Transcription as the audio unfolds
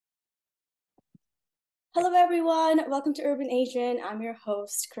Hello, everyone. Welcome to Urban Asian. I'm your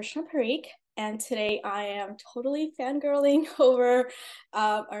host, Krishna, and today I am totally fangirling over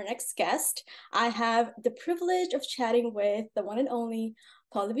our next guest. I have the privilege of chatting with the one and only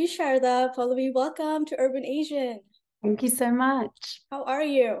Pallavi Sharda. Pallavi, welcome to Urban Asian. Thank you so much. How are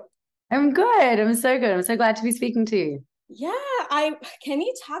you? I'm good. I'm so good. I'm so glad to be speaking to you. Yeah, I can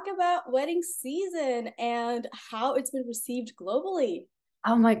you talk about wedding season and how it's been received globally?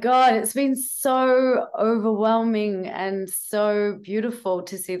 Oh my God, it's been so overwhelming and so beautiful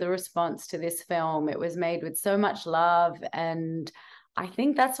to see the response to this film. It was made with so much love, and I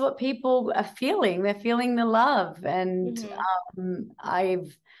think that's what people are feeling. They're feeling the love. And Mm-hmm.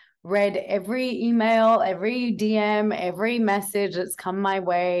 I've read every email, every DM, every message that's come my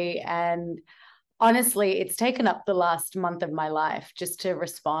way. And honestly, it's taken up the last month of my life just to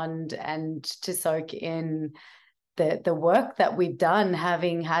respond and to soak in the work that we've done,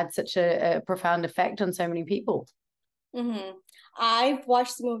 having had such a profound effect on so many people. Mm-hmm. I've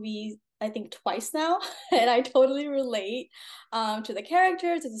watched the movie, I think, twice now, and I totally relate to the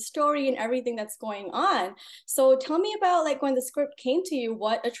characters, to the story, and everything that's going on. So tell me about like when the script came to you,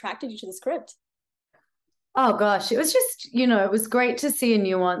 what attracted you to the script? Oh gosh, it was just, it was great to see a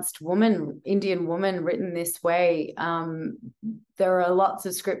nuanced woman, Indian woman written this way. There are lots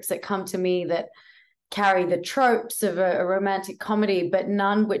of scripts that come to me that carry the tropes of a romantic comedy, but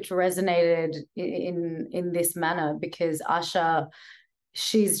none which resonated in this manner because Asha,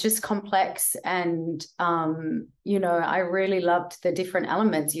 she's just complex. And I really loved the different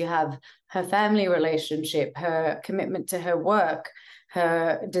elements. You have her family relationship, her commitment to her work,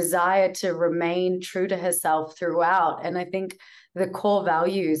 her desire to remain true to herself throughout. And I think the core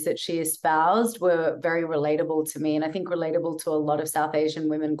values that she espoused were very relatable to me, and I think relatable to a lot of South Asian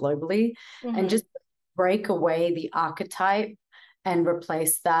women globally. And Mm-hmm. just break away the archetype and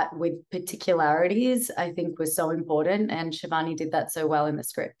replace that with particularities, I think was so important. And Shivani did that so well in the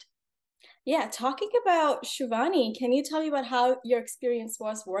script. Yeah, talking about Shivani, can you tell me about how your experience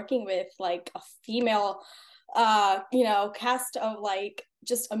was working with like a female, cast of like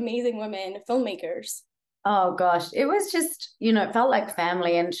just amazing women filmmakers? Oh gosh, it was just, it felt like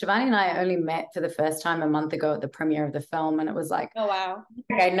family. And Shivani and I only met for the first time a month ago at the premiere of the film. And it was like, Oh, wow.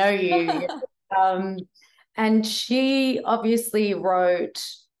 I know you. Um, and she obviously wrote,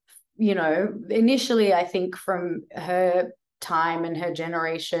 initially, I think from her time and her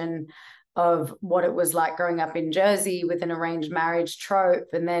generation of what it was like growing up in Jersey with an arranged marriage trope.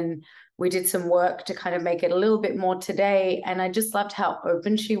 And then we did some work to kind of make it a little bit more today. And I just loved how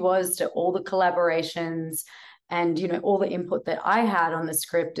open she was to all the collaborations and, all the input that I had on the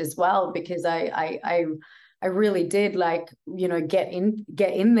script as well, because I really did like, get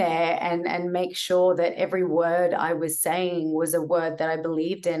in there and make sure that every word I was saying was a word that I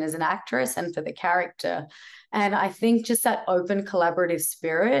believed in as an actress and for the character. And I think just that open collaborative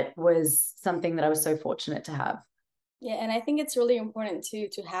spirit was something that I was so fortunate to have. Yeah, and I think it's really important to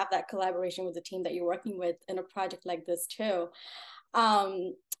have that collaboration with the team that you're working with in a project like this too.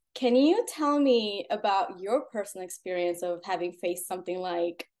 Um, can you tell me about your personal experience of having faced something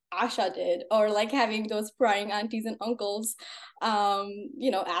like Asha did, or like having those prying aunties and uncles,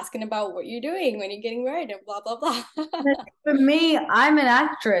 asking about what you're doing when you're getting married and blah blah blah. For me, I'm an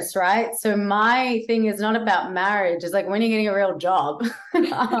actress, right? So my thing is not about marriage. It's like when you're getting a real job.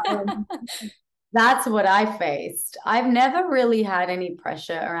 Um, That's what I faced. I've never really had any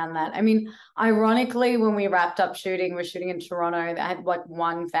pressure around that. I mean, ironically, when we wrapped up shooting, we're shooting in Toronto. I had like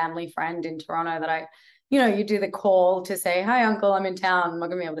one family friend in Toronto that you do the call to say, "Hi, uncle, I'm in town. I'm not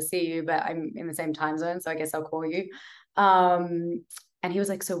gonna be able to see you, but I'm in the same time zone, so I guess I'll call you." And he was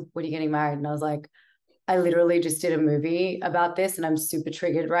like, "So, when are you getting married?" And I was like, I literally just did a movie about this and I'm super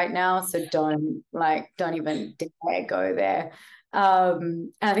triggered right now. So don't even dare go there.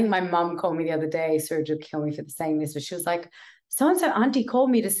 And I think my mum called me the other day. Sorry to kill me for saying this, but she was like, so and so auntie called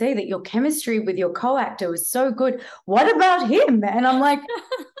me to say that your chemistry with your co-actor was so good. What about him? And I'm like,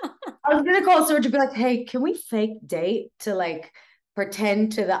 I was gonna call Serge to be like, hey, can we fake date to like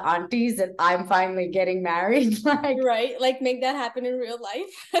pretend to the aunties that I'm finally getting married? Right, like make that happen in real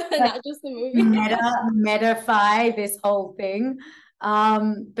life, Like not just the movie. metafy this whole thing.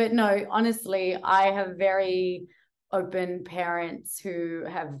 But no, honestly, I have very open parents who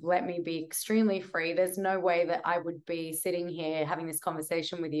have let me be extremely free. There's no way that I would be sitting here having this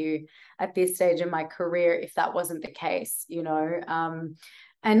conversation with you at this stage in my career if that wasn't the case.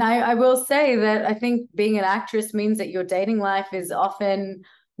 And I will say that I think being an actress means that your dating life is often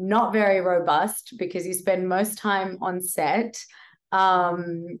not very robust because you spend most time on set.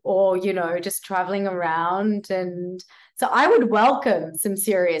 or, you know, just traveling around. And so I would welcome some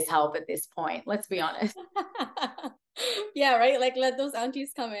serious help at this point, let's be honest. Yeah, right. Like let those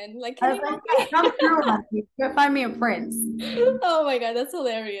aunties come in. Like, I can was you like, help "Yeah, me? come through, auntie. Go find me a prince." Oh my God, that's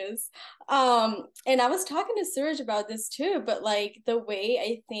hilarious. And I was talking to Suraj about this too, but like the way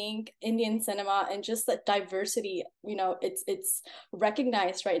I think Indian cinema and just the diversity, it's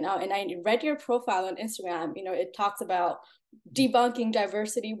recognized right now. And I read your profile on Instagram, it talks about debunking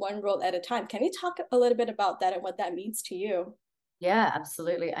diversity one role at a time. Can you talk a little bit about that and what that means to you? Yeah,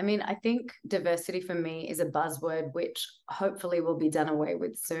 absolutely. I mean, I think diversity for me is a buzzword which hopefully will be done away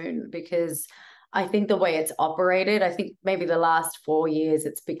with soon, because I think the way it's operated, I think maybe the last 4 years,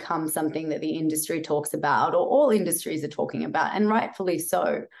 it's become something that the industry talks about, or all industries are talking about, and rightfully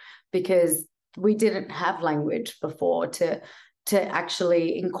so, because we didn't have language before to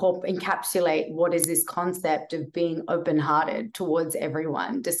actually encapsulate what is this concept of being open-hearted towards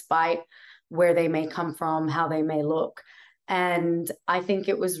everyone, despite where they may come from, how they may look. And I think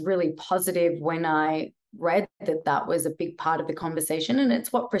it was really positive when I read that that was a big part of the conversation. And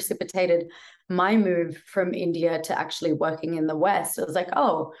it's what precipitated my move from India to actually working in the West. I was like,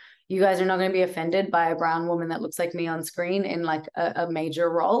 oh, you guys are not going to be offended by a brown woman that looks like me on screen in like a major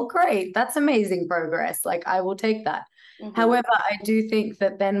role. Great. That's amazing progress. Like, I will take that. Mm-hmm. However, I do think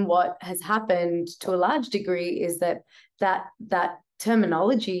that then what has happened to a large degree is that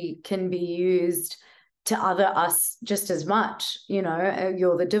terminology can be used to other us just as much. You know,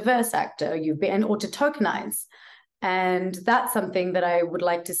 you're the diverse actor, you've been, or to tokenize. And that's something that I would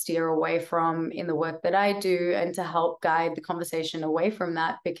like to steer away from in the work that I do, and to help guide the conversation away from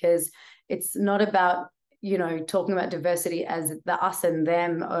that, because it's not about, you know, talking about diversity as the us and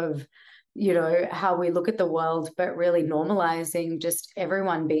them of, you know, how we look at the world, but really normalizing just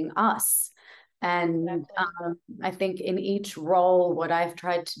everyone being us. And Exactly. I think in each role, what I've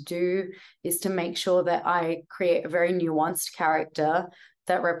tried to do is to make sure that I create a very nuanced character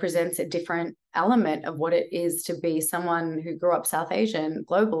that represents a different element of what it is to be someone who grew up South Asian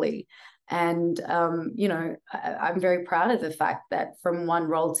globally. And, you know, I'm very proud of the fact that from one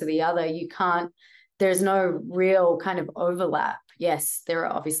role to the other, there's no real kind of overlap. Yes, there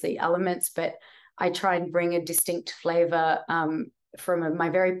are obviously elements, but I try and bring a distinct flavor from my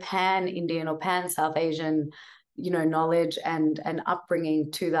very pan Indian or pan South Asian, you know, knowledge and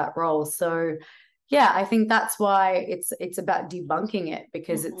upbringing to that role. So yeah, I think that's why it's about debunking it,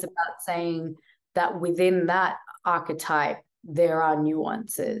 because it's Mm-hmm. about saying that within that archetype there are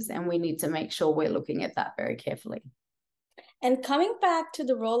nuances, and we need to make sure we're looking at that very carefully. And coming back to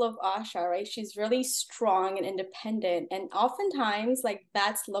the role of Asha, right? She's really strong and independent. And oftentimes, like,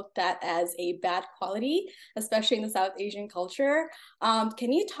 that's looked at as a bad quality, especially in the South Asian culture.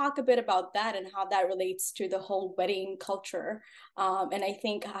 Can you talk a bit about that and how that relates to the whole wedding culture? And I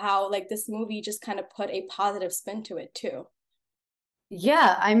think how, like, this movie just kind of put a positive spin to it, too.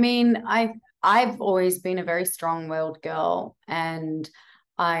 Yeah, I mean, I've always been a very strong-willed girl, and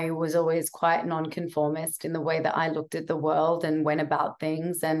I was always quite nonconformist in the way that I looked at the world and went about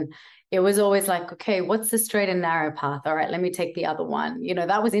things. And it was always like, okay, what's the straight and narrow path? All right, let me take the other one. You know,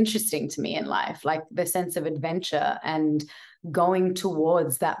 that was interesting to me in life, like the sense of adventure and going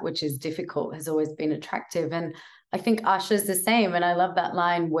towards that which is difficult has always been attractive. And I think Asha's the same. And I love that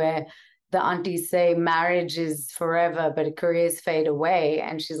line where the aunties say marriage is forever, but careers fade away.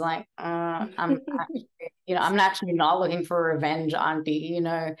 And she's like, I'm actually not looking for revenge, auntie, you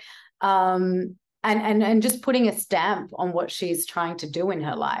know. And just putting a stamp on what she's trying to do in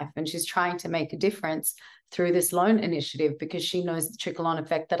her life. And she's trying to make a difference through this loan initiative, because she knows the trickle-on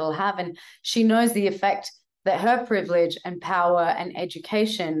effect that it'll have. And she knows the effect that her privilege and power and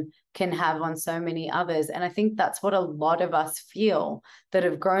education can have on so many others. And I think that's what a lot of us feel that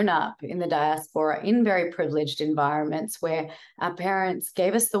have grown up in the diaspora in very privileged environments, where our parents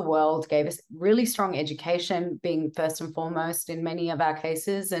gave us the world, gave us really strong education, being first and foremost in many of our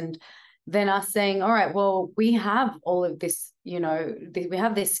cases. And then us saying, all right, well, we have all of this, you know, we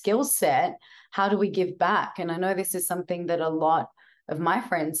have this skill set. How do we give back? And I know this is something that a lot of my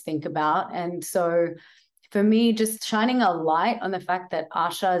friends think about. And so for me, just shining a light on the fact that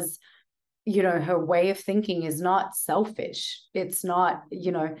Asha's, you know, her way of thinking is not selfish. It's not,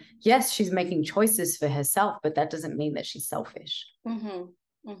 you know, yes, she's making choices for herself, but that doesn't mean that she's selfish.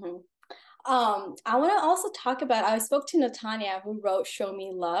 Mm-hmm. Mm-hmm. I want to also talk about. I spoke to Natanya, who wrote "Show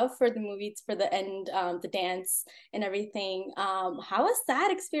Me Love" for the movies, for the end, the dance and everything. How was that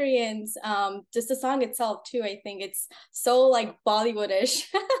experience? Just the song itself too. I think it's so like Bollywoodish.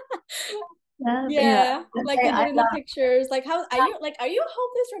 Yeah, like they I did in the pictures. Like, how are you? Like, are you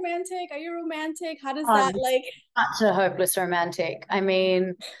hopeless romantic? Are you romantic? How does that love like? such a hopeless romantic. I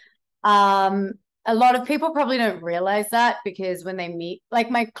mean, um, a lot of people probably don't realize that because when they meet, like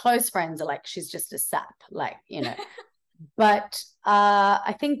my close friends are like, she's just a sap, like, But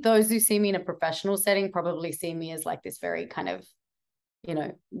I think those who see me in a professional setting probably see me as like this very kind of,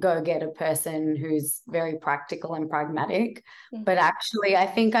 go-getter person who's very practical and pragmatic. But Mhm. actually, I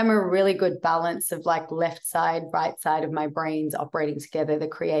think I'm a really good balance of like left side, right side of my brains operating together, the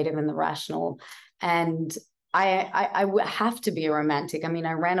creative and the rational. And I have to be a romantic. I mean,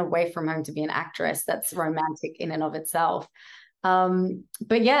 I ran away from home to be an actress. That's romantic in and of itself.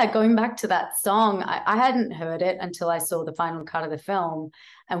 But yeah, going back to that song, I hadn't heard it until I saw the final cut of the film.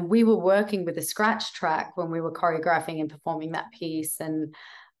 And we were working with a scratch track when we were choreographing and performing that piece. And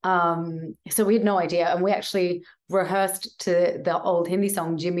so we had no idea. And we actually rehearsed to the old Hindi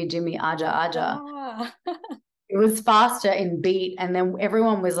song, Jimmy, Jimmy, Aja, Aja. Wow. It was faster in beat. And then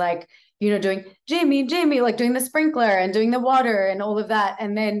everyone was like, doing Jimmy, Jimmy, like doing the sprinkler and doing the water and all of that.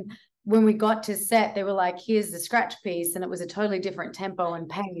 And then when we got to set, they were like, here's the scratch piece. And it was a totally different tempo and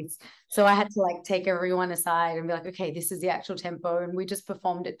pace. So I had to like take everyone aside and be like, okay, this is the actual tempo. And we just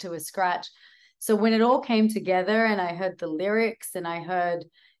performed it to a scratch. So when it all came together and I heard the lyrics and I heard,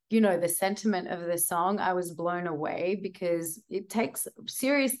 the sentiment of the song, I was blown away because it takes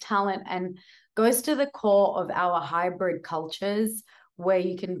serious talent and goes to the core of our hybrid cultures where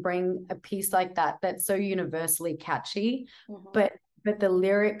you can bring a piece like that that's so universally catchy, Mhm. but the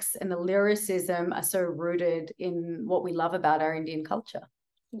lyrics and the lyricism are so rooted in what we love about our Indian culture.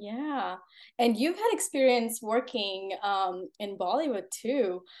 Yeah. And you've had experience working in Bollywood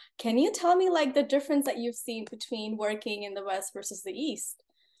too. Can you tell me like the difference that you've seen between working in the West versus the East?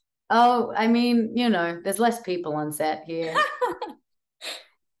 Oh, I mean, there's less people on set here.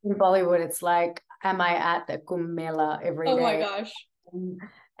 In Bollywood, it's like, am I at the Kumbh Mela every Oh my day? gosh.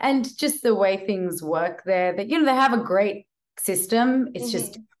 And just the way things work there, that, they have a great system. It's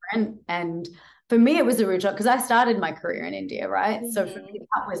just Hmm. different. And for me, it was a real shock because I started my career in India, right? So for Hmm. me,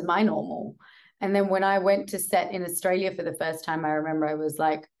 that was my normal. And then when I went to set in Australia for the first time, I remember I was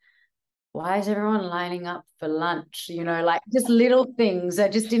like, why is everyone lining up for lunch? Like just little things. I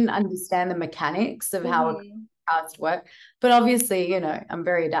just didn't understand the mechanics of how a Hmm. cast work. But obviously, I'm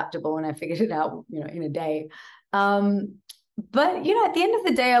very adaptable and I figured it out, in a day. Um, but at the end of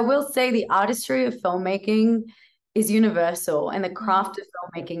the day, I will say the artistry of filmmaking is universal and the craft Hmm. of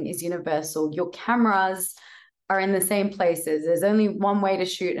filmmaking is universal. Your cameras are in the same places. There's only one way to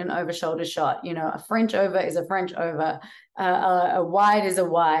shoot an over shoulder shot. A French over is a French over, a wide is a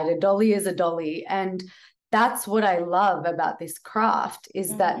wide, a dolly is a dolly. And that's what I love about this craft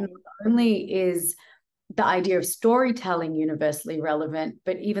is that not Hmm. only is the idea of storytelling universally relevant,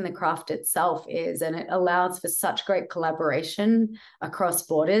 but even the craft itself is, and it allows for such great collaboration across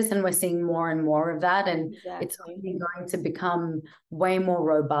borders. And we're seeing more and more of that. And it's Exactly. only going to become way more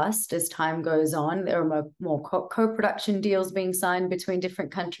robust as time goes on. There are more co-production deals being signed between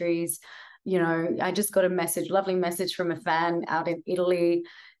different countries. I just got a lovely message from a fan out in Italy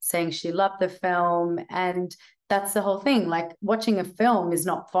saying she loved the film. And that's the whole thing. Like watching a film is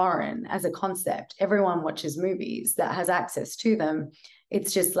not foreign as a concept. Everyone watches movies that has access to them.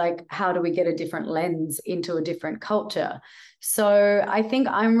 It's just like, how do we get a different lens into a different culture? So I think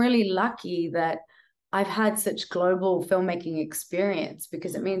I'm really lucky that I've had such global filmmaking experience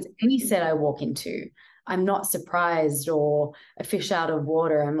because it means Hmm. any set I walk into, I'm not surprised or a fish out of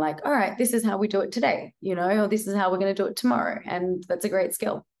water. I'm like, all right, this is how we do it today, or this is how we're going to do it tomorrow. And that's a great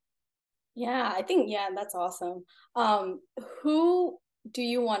skill. Yeah, I think, yeah, that's awesome. Um, who do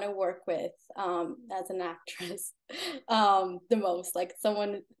you want to work with as an actress the most? Like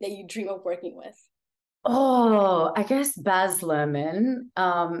someone that you dream of working with? Oh, I guess Baz Luhrmann,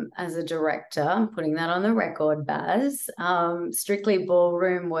 as a director. I'm putting that on the record, Baz. Strictly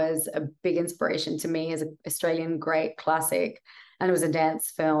Ballroom was a big inspiration to me as an Australian great classic, and it was a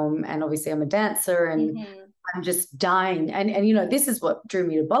dance film. And obviously, I'm a dancer, and Hmm. I'm just dying. And this is what drew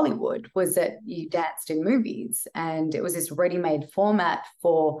me to Bollywood was that you danced in movies, and it was this ready-made format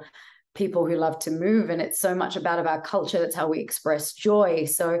for people who love to move, and it's so much about our culture. That's how we express joy.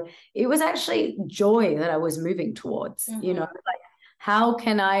 So it was actually joy that I was moving towards, Hmm. like how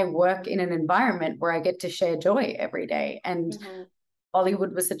can I work in an environment where I get to share joy every day? And Hmm.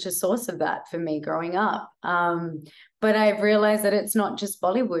 Bollywood was such a source of that for me growing up. But I've realized that it's not just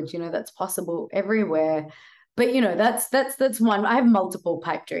Bollywood, that's possible everywhere. But that's one. I have multiple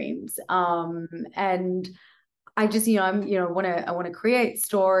pipe dreams. And I just, I want to create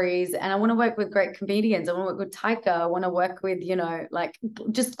stories, and I want to work with great comedians. I want to work with Taika. I want to work with, like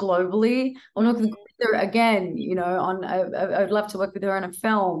just globally. I want to work with Mhm. her again, I'd love to work with her on a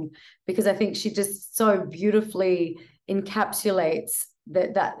film, because I think she just so beautifully encapsulates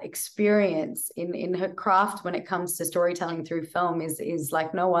that experience in her craft when it comes to storytelling through film is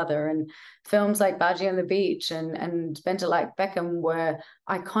like no other. And films like Baji on the Beach and Bend It Like Beckham were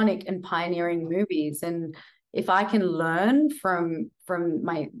iconic and pioneering movies. And if I can learn from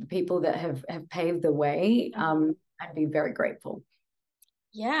my people that have paved the way, Mhm. I'd be very grateful.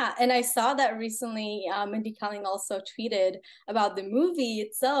 Yeah, and I saw that recently. Mindy Kaling also tweeted about the movie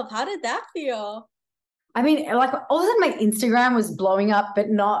itself. How did that feel? I mean, like all of a sudden my Instagram was blowing up, but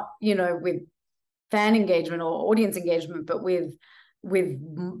not, with fan engagement or audience engagement, but with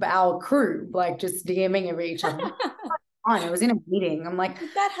our crew, like just DMing every each other. On. It was in a meeting. I'm like, Did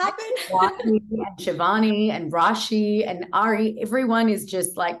that happen? Wani and Shivani and Rashi and Ari, everyone is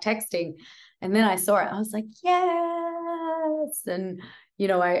just like texting. And then I saw it. I was like, yes. And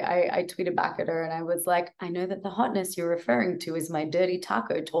I tweeted back at her and I was like, I know that the hotness you're referring to is my dirty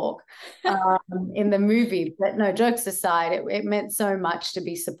taco talk in the movie. But no, jokes aside, it meant so much to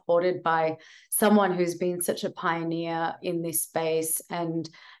be supported by someone who's been such a pioneer in this space and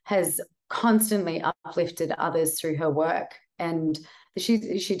has constantly uplifted others through her work. And she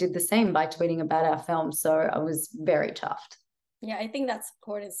did the same by tweeting about our film. So I was very chuffed. Yeah, I think that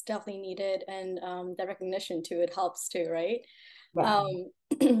support is definitely needed, and that recognition too, it helps too, right? Yeah.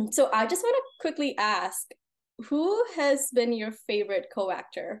 So I just want to quickly ask, who has been your favorite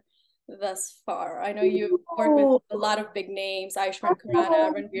co-actor thus far? I know you've worked with Oh, a lot of big names, Ayushmann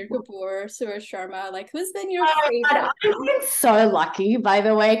Khurrana, Ranbir Kapoor, Suraj Sharma. Like, who's been your God, favorite? I've been so lucky, by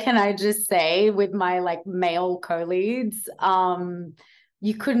the way, can I just say, with my like male co-leads.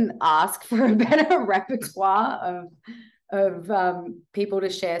 You couldn't ask for a better repertoire of people to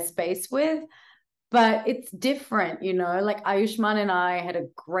share space with. But it's different, like Ayushman and I had a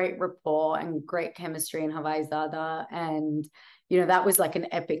great rapport and great chemistry in Hawaii Zada. And, that was like an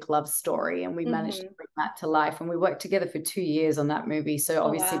epic love story. And we managed to Mm-hmm. bring that to life. And we worked together for 2 years on that movie. So Oh,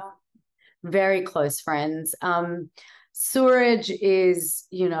 obviously, wow. very close friends. Suraj is,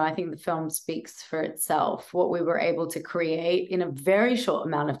 I think the film speaks for itself, what we were able to create in a very short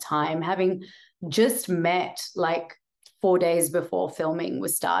amount of time, having just met like 4 days before filming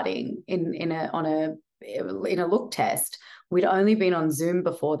was starting in a look test. We'd only been on Zoom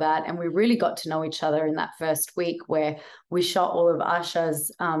before that, and we really got to know each other in that first week where we shot all of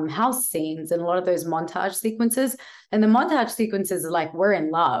Asha's house scenes and a lot of those montage sequences. And the montage sequences are like, we're in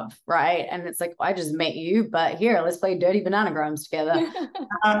love, right? And it's like, I just met you, but here, let's play Dirty Bananagrams together.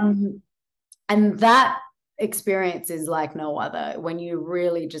 Um, and that experience is like no other when you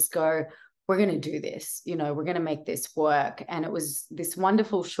really just go, we're going to do this, we're going to make this work. And it was this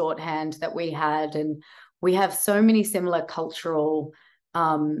wonderful shorthand that we had. And we have so many similar cultural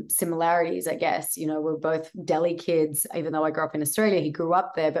similarities, I guess. We're both Delhi kids, even though I grew up in Australia, he grew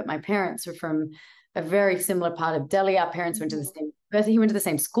up there, but my parents were from a very similar part of Delhi. Our parents went to the Mhm. same university. He went to the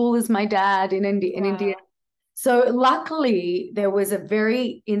same school as my dad in India. Wow. So luckily, there was a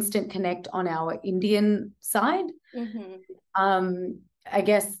very instant connect on our Indian side. Mm-hmm. I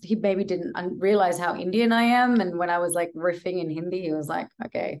guess he maybe didn't realize how Indian I am. And when I was like riffing in Hindi, he was like,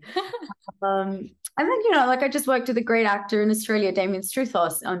 okay. And then, like I just worked with a great actor in Australia, Damien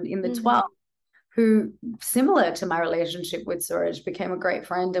Struthos, in the 12, Mm-hmm. who, similar to my relationship with Suraj, became a great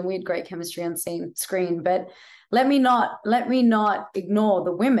friend and we had great chemistry on screen. But let me not ignore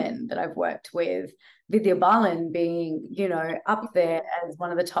the women that I've worked with. Vidya Balan being, up there as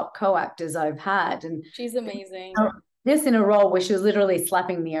one of the top co-actors I've had. And She's amazing. this in a role where she was literally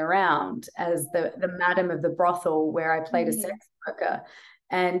slapping me around as the madam of the brothel where I played a sex Mm-hmm. worker.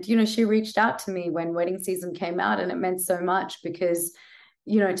 And, she reached out to me when wedding season came out, and it meant so much because,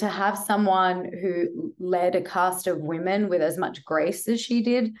 to have someone who led a cast of women with as much grace as she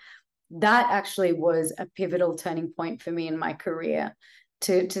did, that actually was a pivotal turning point for me in my career.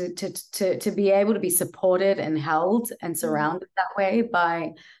 To be able to be supported and held and Mm-hmm. surrounded that way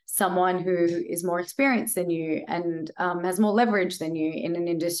by someone who is more experienced than you and has more leverage than you in an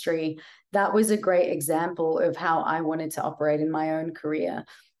industry, that was a great example of how I wanted to operate in my own career.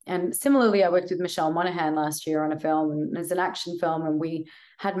 And similarly, I worked with Michelle Monaghan last year on a film, and it's an action film, and we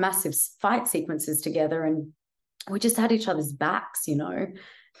had massive fight sequences together, and we just had each other's backs.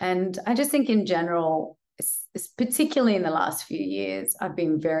 And I just think in general, particularly in the last few years, I've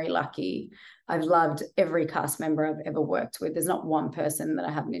been very lucky. I've loved every cast member I've ever worked with. There's not one person that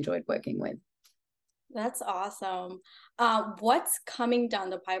I haven't enjoyed working with. That's awesome. What's coming down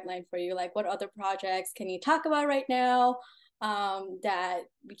the pipeline for you? Like, what other projects can you talk about right now, that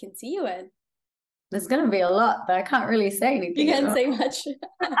we can see you in? There's going to be a lot, but I can't really say You anything at the can't moment. say much.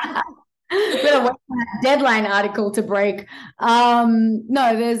 We're gonna wait for that deadline article to break.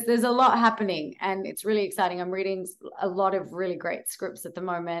 No, there's a lot happening, and it's really exciting. I'm reading a lot of really great scripts at the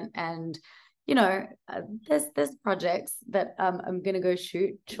moment, and you know, there's projects that I'm gonna go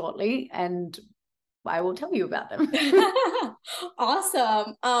shoot shortly, and I will tell you about them.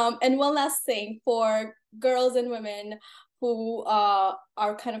 Awesome. And one last thing for girls and women who are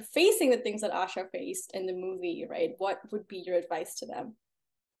kind of facing the things that Asha faced in the movie, right? What would be your advice to them?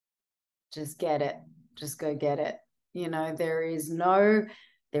 Just get it. Just go get it. You know, there is no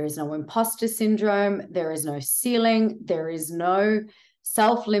imposter syndrome, there is no ceiling, there is no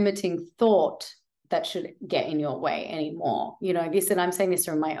self-limiting thought that should get in your way anymore. You know, this, and I'm saying this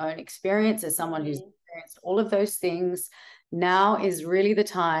from my own experience as someone who's Mhm. experienced all of those things. Now is really the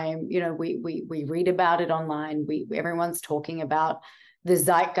time. You know, we read about it online. We everyone's talking about the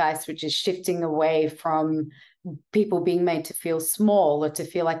zeitgeist, which is shifting away from people being made to feel small or to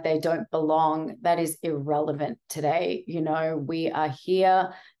feel like they don't belong. That is irrelevant today. You know, we are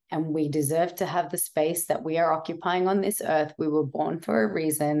here and we deserve to have the space that we are occupying on this earth. We were born for a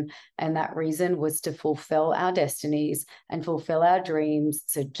reason, and that reason was to fulfill our destinies and fulfill our dreams.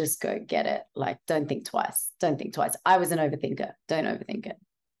 So just go get it. Like, don't think twice. Don't think twice. I was an overthinker. Don't overthink it.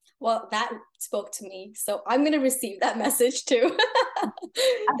 Well, that spoke to me. So I'm going to receive that message too.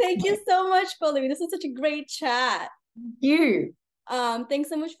 Thank you so much, Pallavi. This is such a great chat. You. Thanks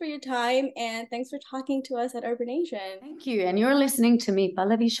so much for your time and thanks for talking to us at Urban Asian. Thank you. And you're listening to me,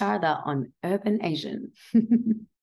 Pallavi Sharda, on Urban Asian.